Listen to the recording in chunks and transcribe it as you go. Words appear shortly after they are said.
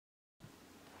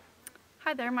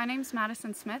Hi there, my name is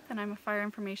Madison Smith and I'm a Fire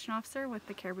Information Officer with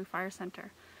the Cariboo Fire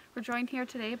Centre. We're joined here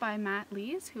today by Matt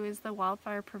Lees, who is the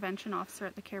Wildfire Prevention Officer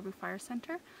at the Cariboo Fire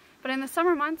Centre. But in the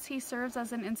summer months, he serves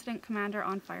as an incident commander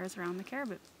on fires around the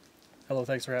Cariboo. Hello,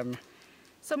 thanks for having me.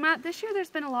 So Matt, this year there's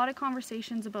been a lot of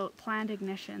conversations about planned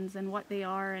ignitions and what they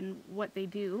are and what they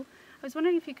do. I was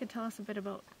wondering if you could tell us a bit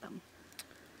about them.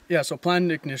 Yeah, so planned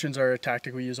ignitions are a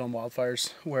tactic we use on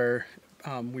wildfires where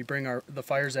we bring the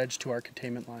fire's edge to our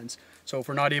containment lines. So if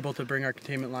we're not able to bring our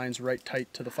containment lines right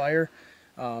tight to the fire,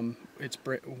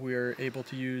 we're able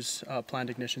to use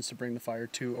planned ignitions to bring the fire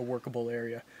to a workable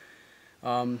area.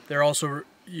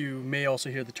 You may also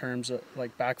hear the terms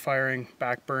like backfiring,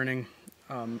 backburning,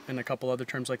 and a couple other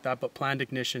terms like that, but planned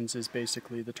ignitions is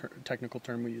basically the technical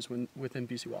term we use within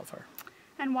BC Wildfire.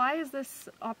 And why is this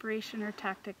operation or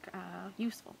tactic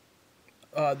useful?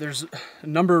 There's a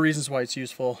number of reasons why it's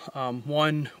useful.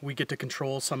 One, we get to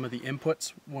control some of the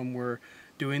inputs when we're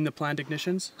doing the planned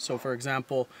ignitions. So for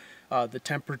example, the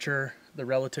temperature, the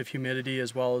relative humidity,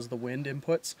 as well as the wind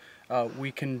inputs.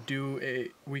 We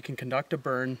can conduct a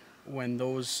burn when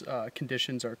those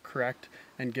conditions are correct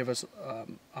and give us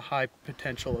a high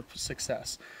potential of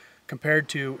success. Compared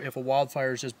to if a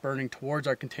wildfire is just burning towards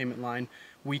our containment line,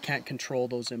 we can't control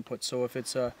those inputs. So if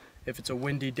it's a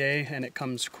windy day and it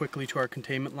comes quickly to our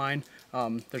containment line,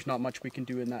 there's not much we can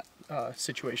do in that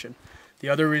situation. The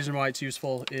other reason why it's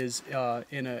useful is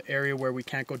in an area where we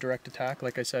can't go direct attack,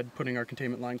 like I said, putting our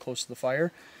containment line close to the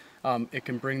fire, it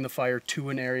can bring the fire to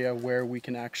an area where we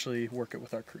can actually work it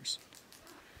with our crews.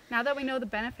 Now that we know the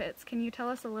benefits, can you tell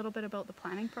us a little bit about the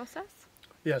planning process?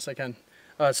 Yes, I can.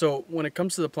 So when it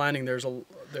comes to the planning, there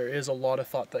is a lot of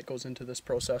thought that goes into this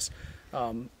process.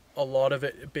 A lot of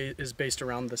it is based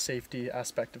around the safety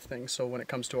aspect of things. So when it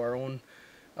comes to our own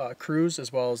crews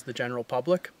as well as the general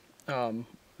public,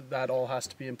 that all has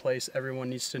to be in place. Everyone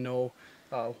needs to know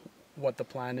what the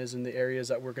plan is in the areas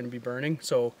that we're going to be burning.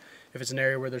 So if it's an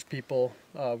area where there's people,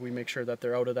 we make sure that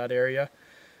they're out of that area.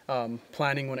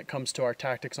 Planning when it comes to our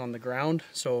tactics on the ground,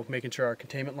 so making sure our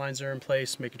containment lines are in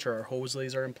place, making sure our hose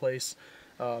lays are in place,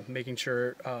 making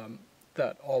sure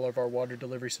that all of our water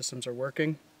delivery systems are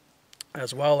working,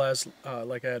 as well as,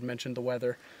 like I had mentioned, the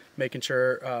weather, making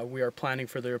sure we are planning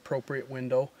for the appropriate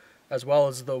window, as well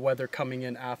as the weather coming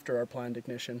in after our planned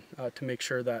ignition to make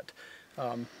sure that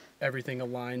everything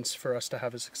aligns for us to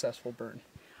have a successful burn.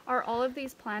 Are all of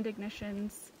these planned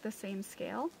ignitions the same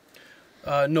scale?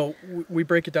 No, we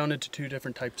break it down into two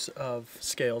different types of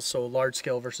scales, so large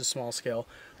scale versus small scale.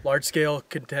 Large scale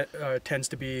tends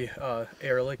to be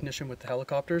aerial ignition with the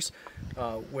helicopters,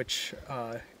 which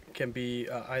can be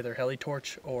either heli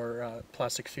torch or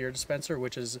plastic sphere dispenser,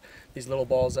 which is these little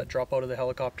balls that drop out of the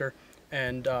helicopter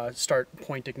and start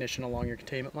point ignition along your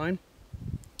containment line.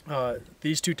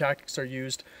 These two tactics are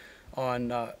used on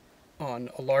a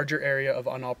larger area of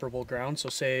unoperable ground, so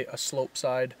say a slope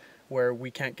side where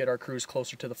we can't get our crews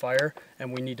closer to the fire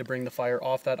and we need to bring the fire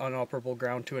off that unoperable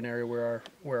ground to an area where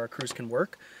our crews can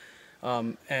work.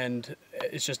 And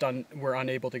it's just we're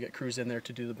unable to get crews in there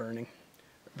to do the burning.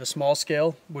 The small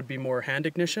scale would be more hand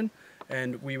ignition,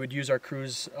 and we would use our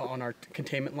crews on our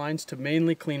containment lines to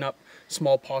mainly clean up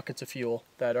small pockets of fuel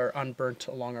that are unburnt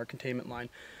along our containment line.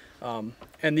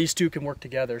 And these two can work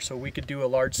together, so we could do a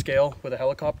large scale with a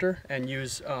helicopter and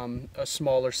use a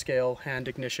smaller scale hand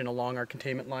ignition along our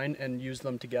containment line and use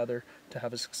them together to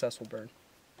have a successful burn.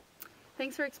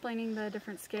 Thanks for explaining the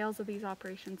different scales of these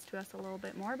operations to us a little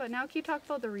bit more, but now can you talk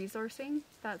about the resourcing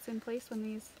that's in place when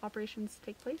these operations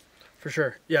take place? For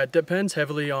sure. Yeah, it depends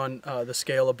heavily on the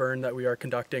scale of burn that we are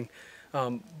conducting.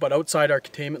 But outside our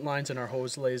containment lines and our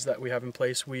hose lays that we have in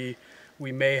place, we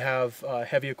may have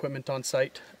heavy equipment on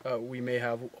site. We may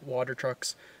have water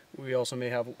trucks. We also may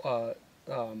have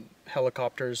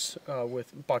helicopters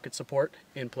with bucket support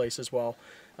in place as well.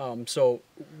 So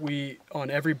on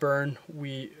every burn,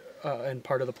 and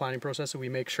part of the planning process, we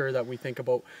make sure that we think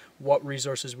about what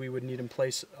resources we would need in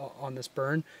place on this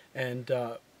burn and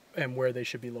where they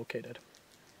should be located.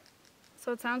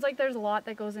 So it sounds like there's a lot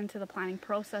that goes into the planning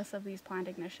process of these planned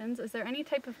ignitions. Is there any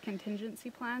type of contingency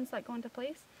plans that go into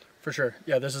place? For sure.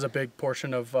 Yeah, this is a big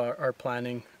portion of our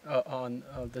planning on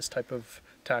this type of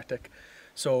tactic.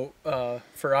 So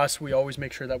for us, we always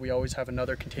make sure that we always have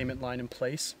another containment line in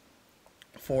place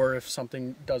for if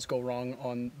something does go wrong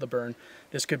on the burn.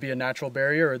 This could be a natural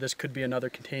barrier, or this could be another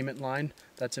containment line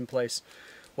that's in place.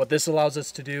 What this allows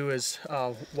us to do is,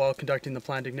 while conducting the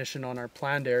planned ignition on our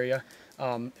planned area,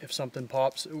 if something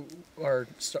pops or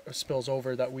spills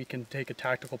over, that we can take a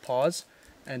tactical pause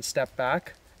and step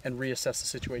back and reassess the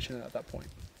situation at that point.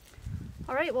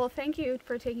 All right, well, thank you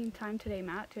for taking time today,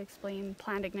 Matt, to explain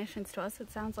planned ignitions to us.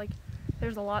 It sounds like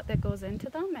there's a lot that goes into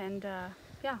them, and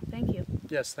yeah, thank you.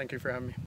 Yes, thank you for having me.